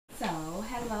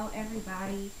Hello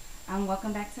everybody,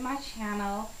 welcome back to my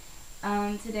channel.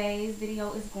 Today's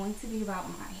video is going to be about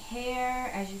my hair.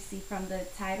 As you see from the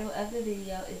title of the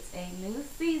video, it's a new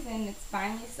season. It's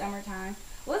finally summertime.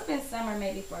 Well, it's been summer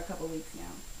maybe for a couple weeks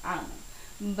now, I don't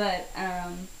know, but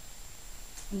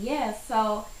yeah,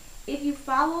 so if you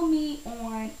follow me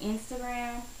on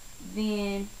Instagram,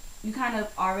 then you kind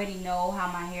of already know how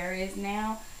my hair is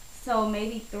now. So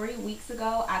maybe 3 weeks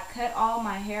ago, I cut all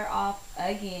my hair off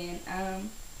again.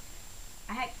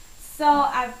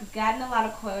 I've gotten a lot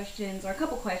of questions, or a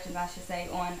couple questions I should say,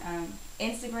 on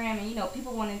Instagram, and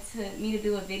people wanted me to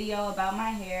do a video about my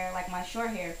hair, like my short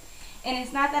hair. And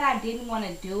it's not that I didn't want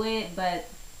to do it, but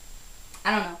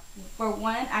I don't know. For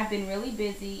one, I've been really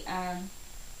busy.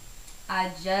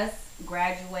 I just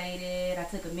graduated. I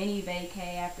took a mini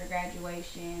vacay after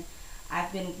graduation.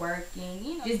 I've been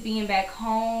working, just being back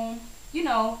home, seeing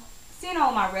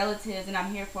all my relatives, and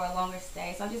I'm here for a longer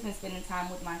stay. So I've just been spending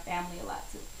time with my family a lot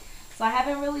too. So I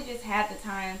haven't really just had the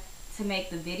time to make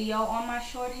the video on my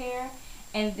short hair.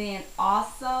 And then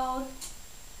also,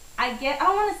 I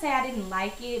don't want to say I didn't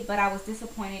like it, but I was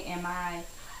disappointed in my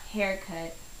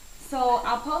haircut. So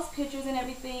I'll post pictures and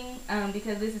everything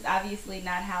because this is obviously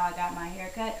not how I got my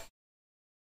haircut.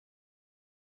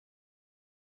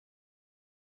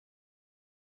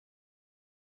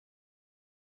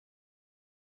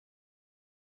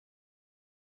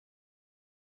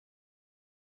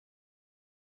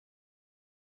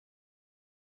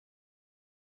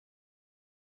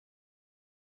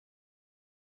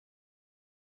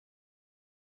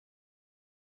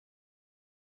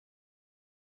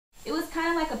 It was kind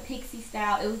of like a pixie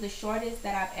style. It was the shortest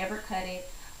that I've ever cut it.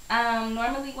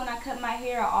 Normally when I cut my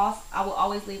hair, I will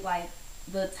always leave like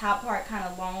the top part kind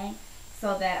of long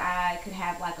so that I could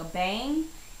have like a bang.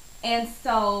 And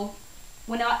so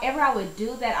whenever I would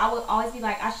do that, I would always be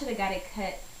like, I should have got it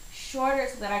cut shorter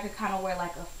so that I could kind of wear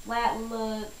like a flat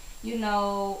look,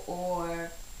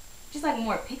 or just like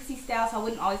more pixie style, so I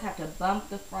wouldn't always have to bump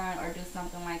the front or do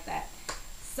something like that.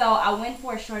 So I went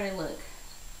for a shorter look.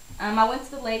 I went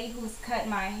to the lady who's cut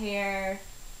my hair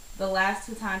the last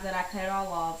 2 times that I cut it all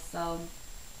off. So,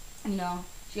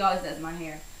 she always does my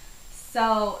hair.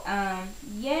 So,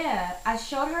 yeah, I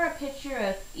showed her a picture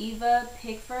of Eva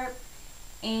Pickford,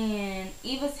 and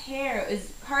Eva's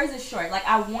hers is short. Like,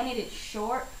 I wanted it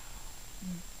short,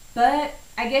 but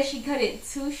I guess she cut it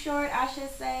too short, I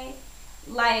should say.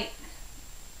 Like,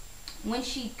 when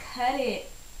she cut it,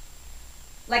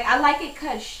 like, I like it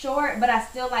cut short, but I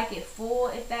still like it full,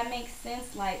 if that makes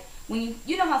sense. Like, when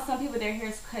you know how some people, their hair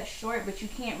is cut short, but you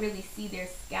can't really see their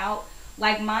scalp.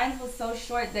 Like, mine was so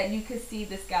short that you could see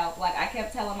the scalp. Like, I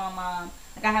kept telling my mom,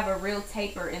 like, I have a real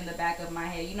taper in the back of my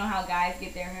head. You know how guys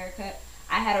get their hair cut?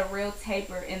 I had a real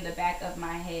taper in the back of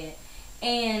my head.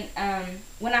 And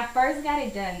when I first got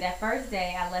it done, that first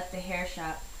day I left the hair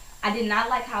shop, I did not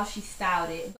like how she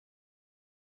styled it.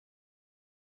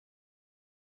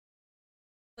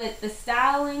 But the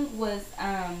styling was,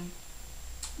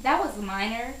 that was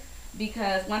minor,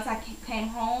 because once I came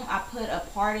home, I put a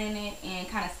part in it and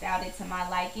kind of styled it to my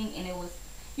liking, and it was,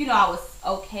 I was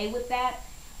okay with that.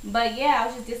 But yeah, I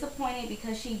was just disappointed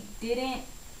because she didn't,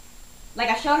 like,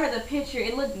 I showed her the picture,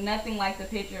 it looked nothing like the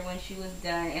picture when she was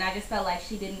done, and I just felt like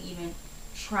she didn't even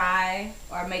try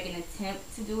or make an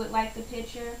attempt to do it like the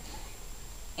picture.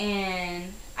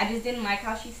 And I just didn't like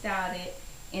how she styled it.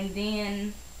 And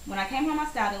then when I came home, I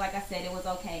styled it, like I said, it was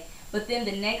okay. But then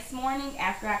the next morning,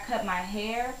 after I cut my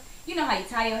hair, you know how you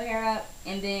tie your hair up,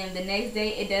 and then the next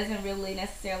day it doesn't really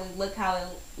necessarily look how it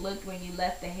looked when you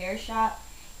left the hair shop.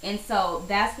 And so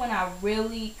that's when I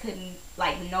really couldn't,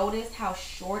 like, notice how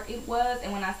short it was.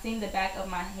 And when I seen the back of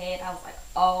my head, I was like,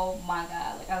 oh my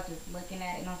god. Like, I was just looking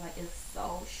at it and I was like, it's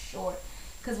so short.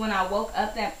 Because when I woke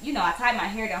up, I tied my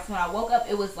hair down, so when I woke up,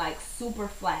 it was like super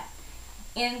flat.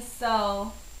 And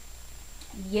so,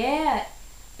 yeah,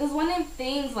 it was one of them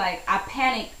things, like, I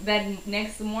panicked that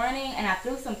next morning and I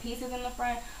threw some pieces in the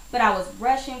front, but I was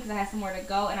rushing because I had somewhere to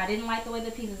go and I didn't like the way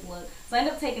the pieces looked. So I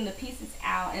ended up taking the pieces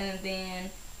out, and then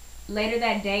later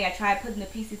that day I tried putting the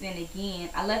pieces in again.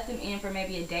 I left them in for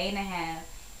maybe a day and a half,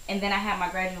 and then I had my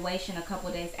graduation a couple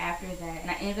of days after that,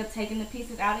 and I ended up taking the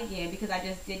pieces out again because I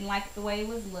just didn't like the way it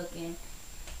was looking.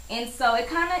 And so it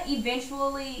kind of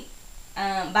eventually,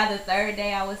 by the 3rd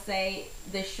day, I would say,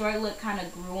 the short look kind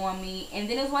of grew on me. And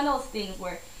then it was one of those things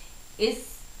where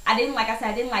I didn't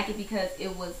like it because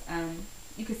it was,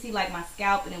 you could see like my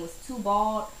scalp, and it was too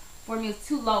bald for me. It was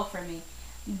too low for me.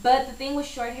 But the thing with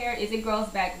short hair is it grows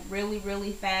back really,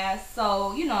 really fast.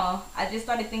 So, I just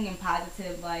started thinking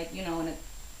positive, like, in a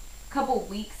couple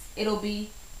weeks, it'll be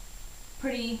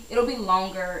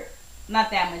longer not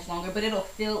that much longer, but it'll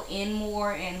fill in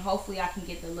more, and hopefully I can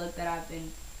get the look that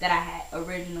I had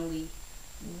originally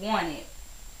wanted.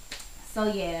 So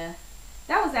yeah,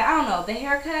 that was that. I don't know, the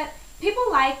haircut, people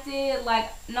liked it. Like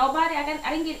nobody, I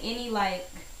didn't get any like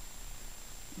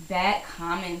bad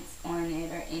comments on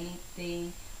it or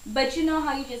anything. But you know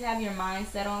how you just have your mind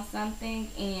set on something,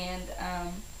 and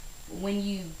when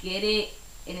you get it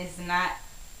and it's not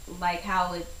like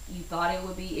how you thought it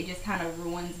would be, it just kind of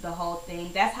ruins the whole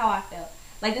thing. That's how I felt.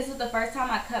 Like this was the first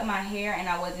time I cut my hair and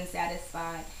I wasn't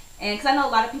satisfied. And because I know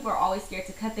a lot of people are always scared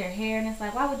to cut their hair, and it's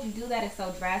like, why would you do that? It's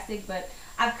so drastic. But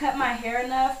I've cut my hair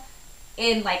enough,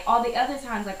 and like all the other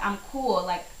times, like I'm cool.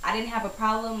 Like I didn't have a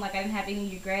problem. Like I didn't have any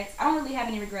regrets. I don't really have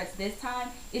any regrets this time.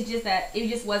 It's just that it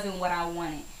just wasn't what I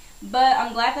wanted. But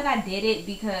I'm glad that I did it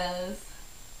because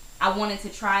I wanted to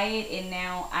try it, and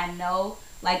now I know,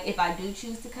 like if I do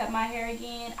choose to cut my hair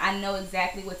again, I know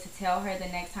exactly what to tell her the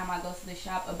next time I go to the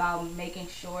shop about making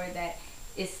sure that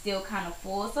it's still kind of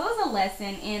full. So it was a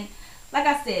lesson, and like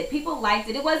I said, people liked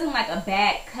it. It wasn't like a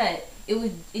bad cut.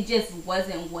 It just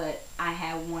wasn't what I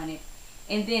had wanted.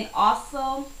 And then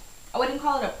also, I wouldn't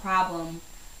call it a problem,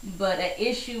 but an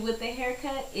issue with the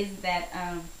haircut is that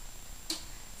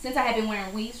since I had been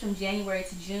wearing weaves from January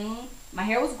to June, my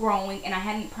hair was growing and I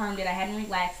hadn't permed it, I hadn't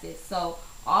relaxed it. So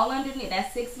all underneath,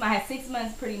 that I had 6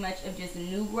 months pretty much of just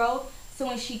new growth. So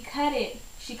when she cut it,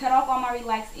 she cut off all my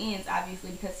relaxed ends,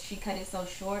 obviously, because she cut it so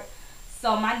short.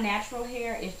 So my natural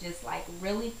hair is just like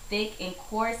really thick and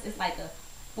coarse. It's like a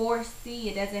 4C.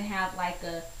 It doesn't have like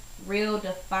a real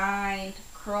defined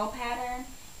curl pattern.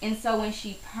 And so when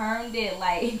she permed it,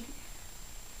 like,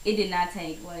 it did not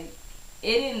take, like,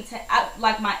 it didn't take,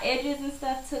 like my edges and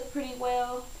stuff took pretty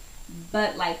well.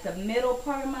 But like the middle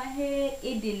part of my head,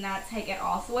 it did not take at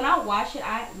all. So when I wash it,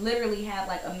 I literally have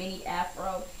like a mini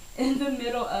afro in the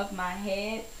middle of my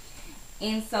head.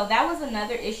 And so that was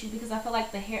another issue because I feel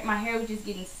like my hair was just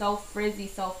getting so frizzy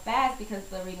so fast because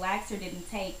the relaxer didn't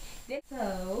take.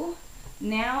 So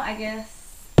now I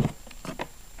guess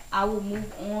I will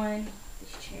move on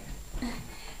this chair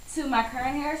to my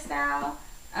current hairstyle.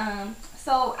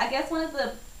 So I guess one of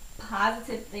the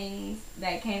positive things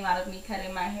that came out of me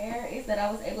cutting my hair is that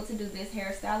I was able to do this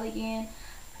hairstyle again.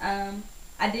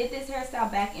 I did this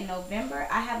hairstyle back in November.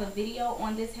 I have a video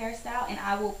on this hairstyle, and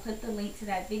I will put the link to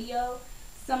that video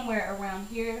somewhere around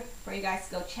here for you guys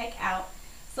to go check out.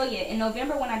 So yeah, in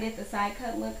November when I did the side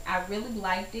cut look, I really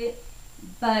liked it,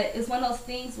 but it's one of those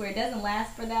things where it doesn't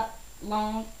last for that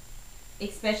long,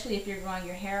 especially if you're growing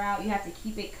your hair out. You have to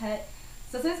keep it cut.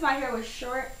 So since my hair was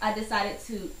short, I decided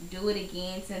to do it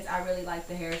again since I really like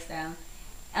the hairstyle.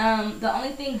 The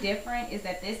only thing different is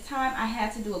that this time I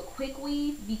had to do a quick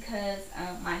weave because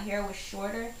my hair was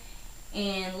shorter,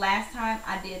 and last time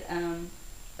I did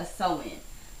a sew-in.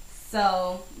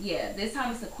 So yeah, this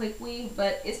time it's a quick weave,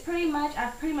 but it's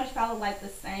I've pretty much followed like the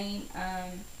same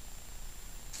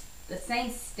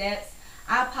steps.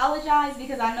 I apologize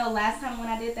because I know last time when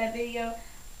I did that video,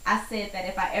 I said that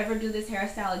if I ever do this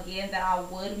hairstyle again that I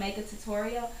would make a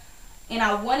tutorial. And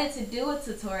I wanted to do a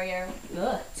tutorial.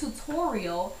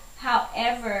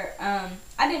 However,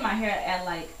 I did my hair at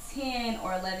like 10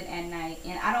 or 11 at night,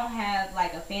 and I don't have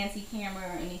like a fancy camera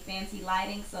or any fancy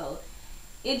lighting, so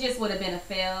it just would have been a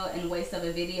fail and waste of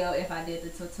a video if I did the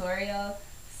tutorial.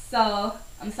 So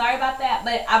I'm sorry about that,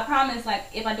 but I promise, like,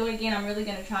 if I do it again, I'm really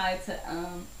gonna try to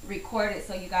record it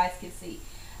so you guys can see.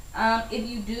 If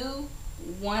you do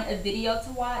want a video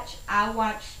to watch, I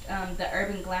watched the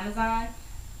Urban Glamazon.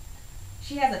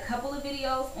 She has a couple of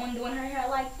videos on doing her hair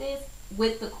like this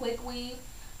with the quick weave,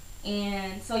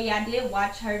 and so yeah, I did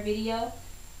watch her video.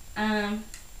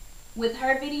 With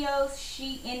her videos,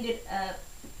 she ended up,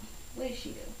 what did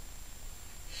she do?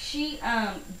 She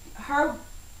her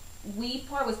weave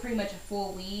part was pretty much a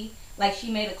full weave, like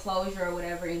she made a closure or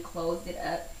whatever and closed it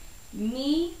up.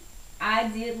 Me, I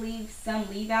did leave some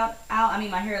leave out. I mean,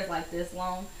 my hair is like this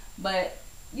long, but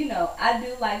you know, I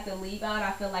do like the leave out.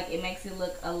 I feel like it makes it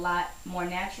look a lot more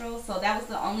natural. So that was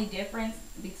the only difference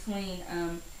between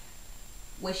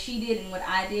what she did and what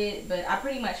I did. But I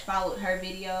pretty much followed her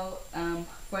video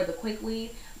for the quick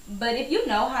weave. But if you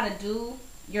know how to do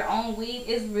your own weave,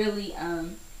 it's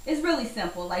really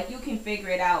simple. Like, you can figure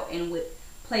it out, and with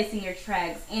placing your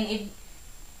tracks, and if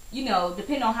you know,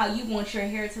 depending on how you want your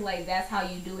hair to lay, that's how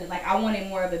you do it. Like, I wanted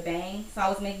more of a bang, so I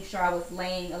was making sure I was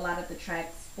laying a lot of the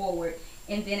tracks forward.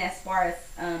 And then as far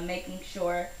as making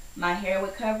sure my hair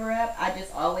would cover up, I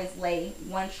just always lay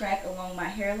one track along my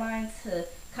hairline to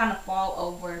kind of fall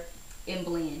over and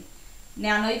blend.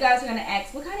 Now, I know you guys are going to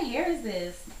ask, what kind of hair is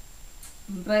this?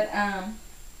 But, I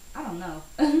don't know.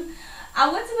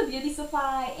 I went to the beauty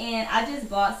supply and I just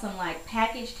bought some like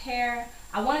packaged hair.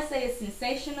 I want to say it's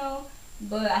sensational,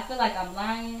 but I feel like I'm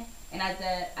lying, and I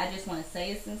just want to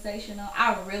say it's sensational.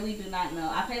 I really do not know.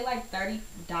 I paid like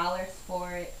 $30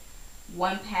 for it,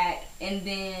 one pack, and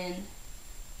then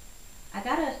I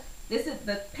got a. This is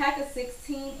the pack of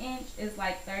 16-inch is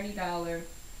like $30,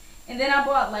 and then I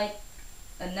bought like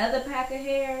another pack of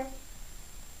hair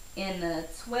in the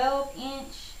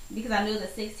 12-inch because I knew the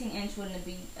 16-inch wouldn't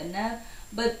be enough,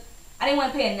 but I didn't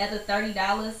want to pay another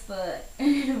 $30 for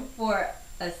for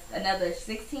another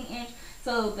 16-inch.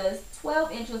 So the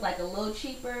 12-inch was like a little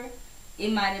cheaper.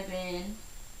 It might have been,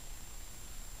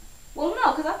 well,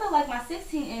 no, because I felt like my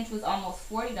 16-inch was almost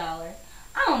 $40.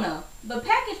 I don't know. But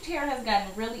packaged hair has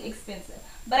gotten really expensive.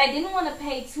 But I didn't want to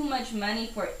pay too much money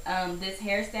for this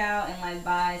hairstyle and like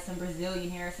buy some Brazilian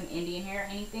hair, some Indian hair,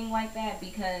 anything like that,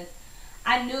 because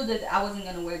I knew that I wasn't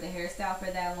going to wear the hairstyle for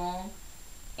that long.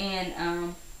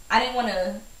 And I didn't want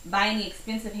to buy any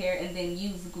expensive hair and then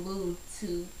use glue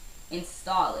to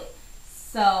install it.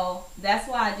 So that's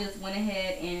why I just went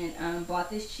ahead and bought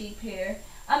this cheap hair.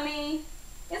 I mean,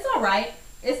 it's alright.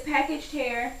 It's packaged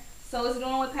hair. So it's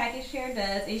doing what packaged hair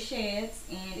does. It sheds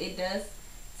and it does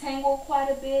tangle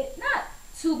quite a bit. Not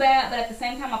too bad, but at the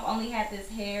same time I've only had this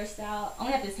hairstyle,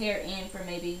 only had this hair in for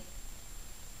maybe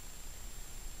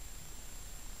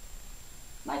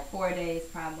like 4 days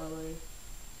probably.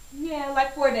 Yeah,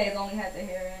 like 4 days only had the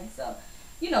hair in. So,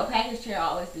 you know, packaged hair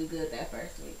always do good that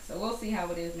first week. So we'll see how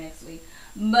it is next week.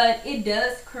 But it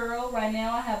does curl. Right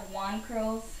now I have wand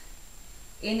curls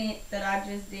in it that I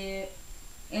just did.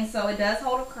 And so it does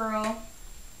hold a curl.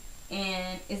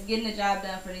 And it's getting the job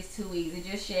done for these 2 weeks. It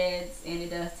just sheds and it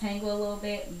does tangle a little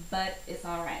bit, but it's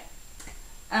alright.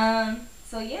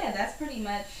 So yeah, that's pretty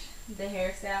much the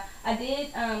hairstyle. I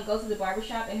did go to the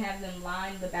barbershop and have them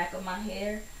line the back of my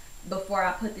hair before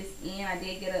I put this in. I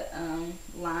did get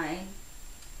a line.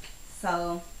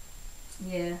 So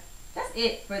yeah, that's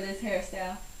it for this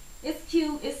hairstyle. It's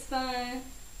cute, it's fun,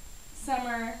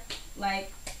 summer,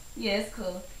 like, yeah, it's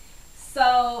cool.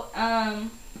 So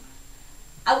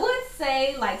I would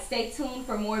say, like, stay tuned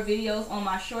for more videos on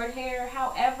my short hair.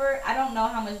 However, I don't know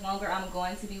how much longer I'm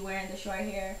going to be wearing the short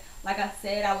hair. Like I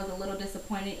said, I was a little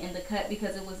disappointed in the cut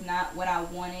because it was not what I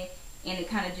wanted, and it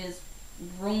kind of just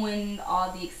ruined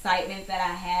all the excitement that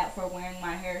I had for wearing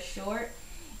my hair short.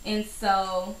 And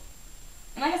so,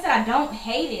 and like I said, I don't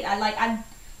hate it. I like when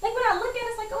I look at it,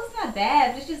 it's like, oh, it's not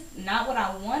bad. It's just not what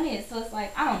I wanted. So it's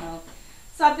like, I don't know.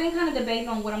 So I've been kind of debating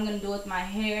on what I'm going to do with my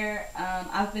hair.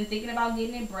 I've been thinking about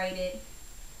getting it braided.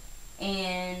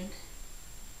 And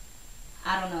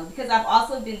I don't know. Because I've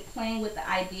also been playing with the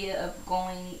idea of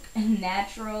going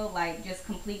natural. Like just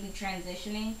completely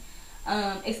transitioning.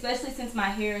 Especially since my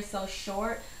hair is so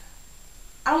short.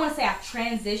 I don't want to say I've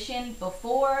transitioned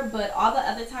before. But all the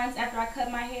other times after I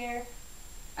cut my hair.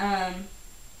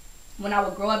 When I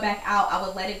would grow it back out, I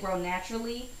would let it grow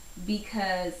naturally.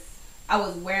 Because I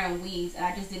was wearing weaves and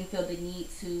I just didn't feel the need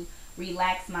to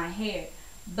relax my hair.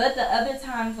 But the other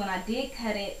times when I did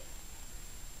cut it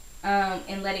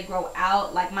and let it grow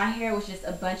out, like my hair was just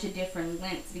a bunch of different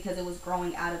lengths because it was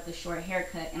growing out of the short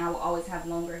haircut, and I will always have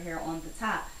longer hair on the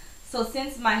top. So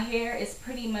since my hair is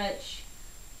pretty much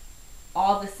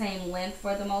all the same length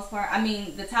for the most part, I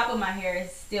mean the top of my hair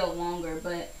is still longer,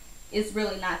 but it's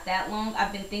really not that long.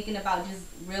 I've been thinking about just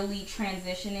really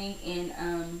transitioning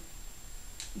and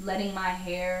letting my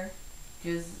hair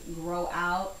just grow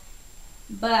out,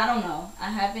 but I don't know. I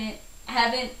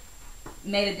haven't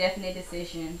made a definite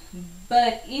decision,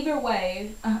 but either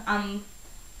way, I'm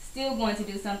still going to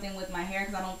do something with my hair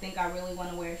because I don't think I really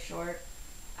want to wear it short.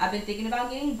 I've been thinking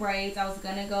about getting braids. I was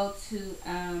gonna go to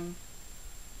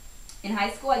in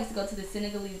high school I used to go to the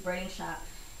Senegalese braiding shop,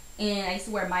 and I used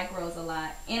to wear micros a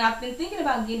lot. And I've been thinking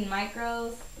about getting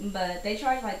micros, but they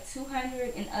charge like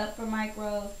 $200 and up for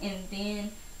micros, and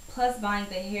then plus buying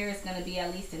the hair is going to be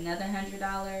at least another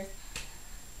 $100.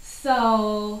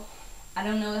 So I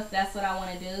don't know if that's what I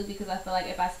want to do, because I feel like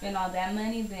if I spend all that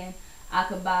money, then I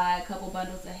could buy a couple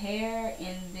bundles of hair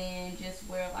and then just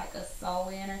wear like a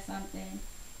sew-in or something,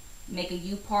 make a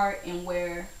U-part and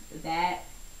wear that.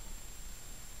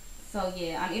 So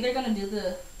yeah, I'm either going to do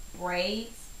the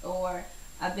braids, or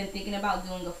I've been thinking about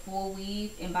doing a full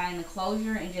weave and buying the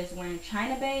closure and just wearing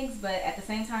China bangs. But at the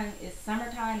same time, it's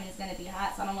summertime and it's going to be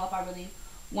hot, so I don't know if I really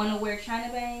want to wear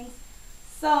China bangs.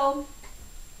 So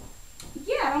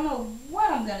yeah, I don't know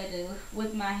what I'm going to do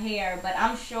with my hair, but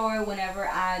I'm sure whenever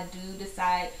I do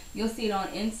decide, you'll see it on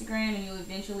Instagram and you'll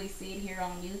eventually see it here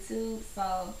on YouTube.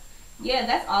 So yeah,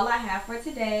 that's all I have for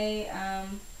today.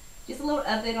 Just a little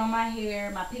update on my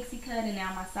hair, my pixie cut and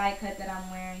now my side cut that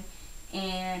I'm wearing.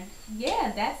 And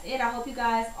yeah, that's it. I hope you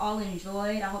guys all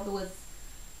enjoyed. I hope it was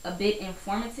a bit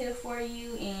informative for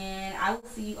you, and I will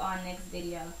see you on next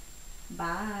video.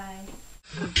 Bye.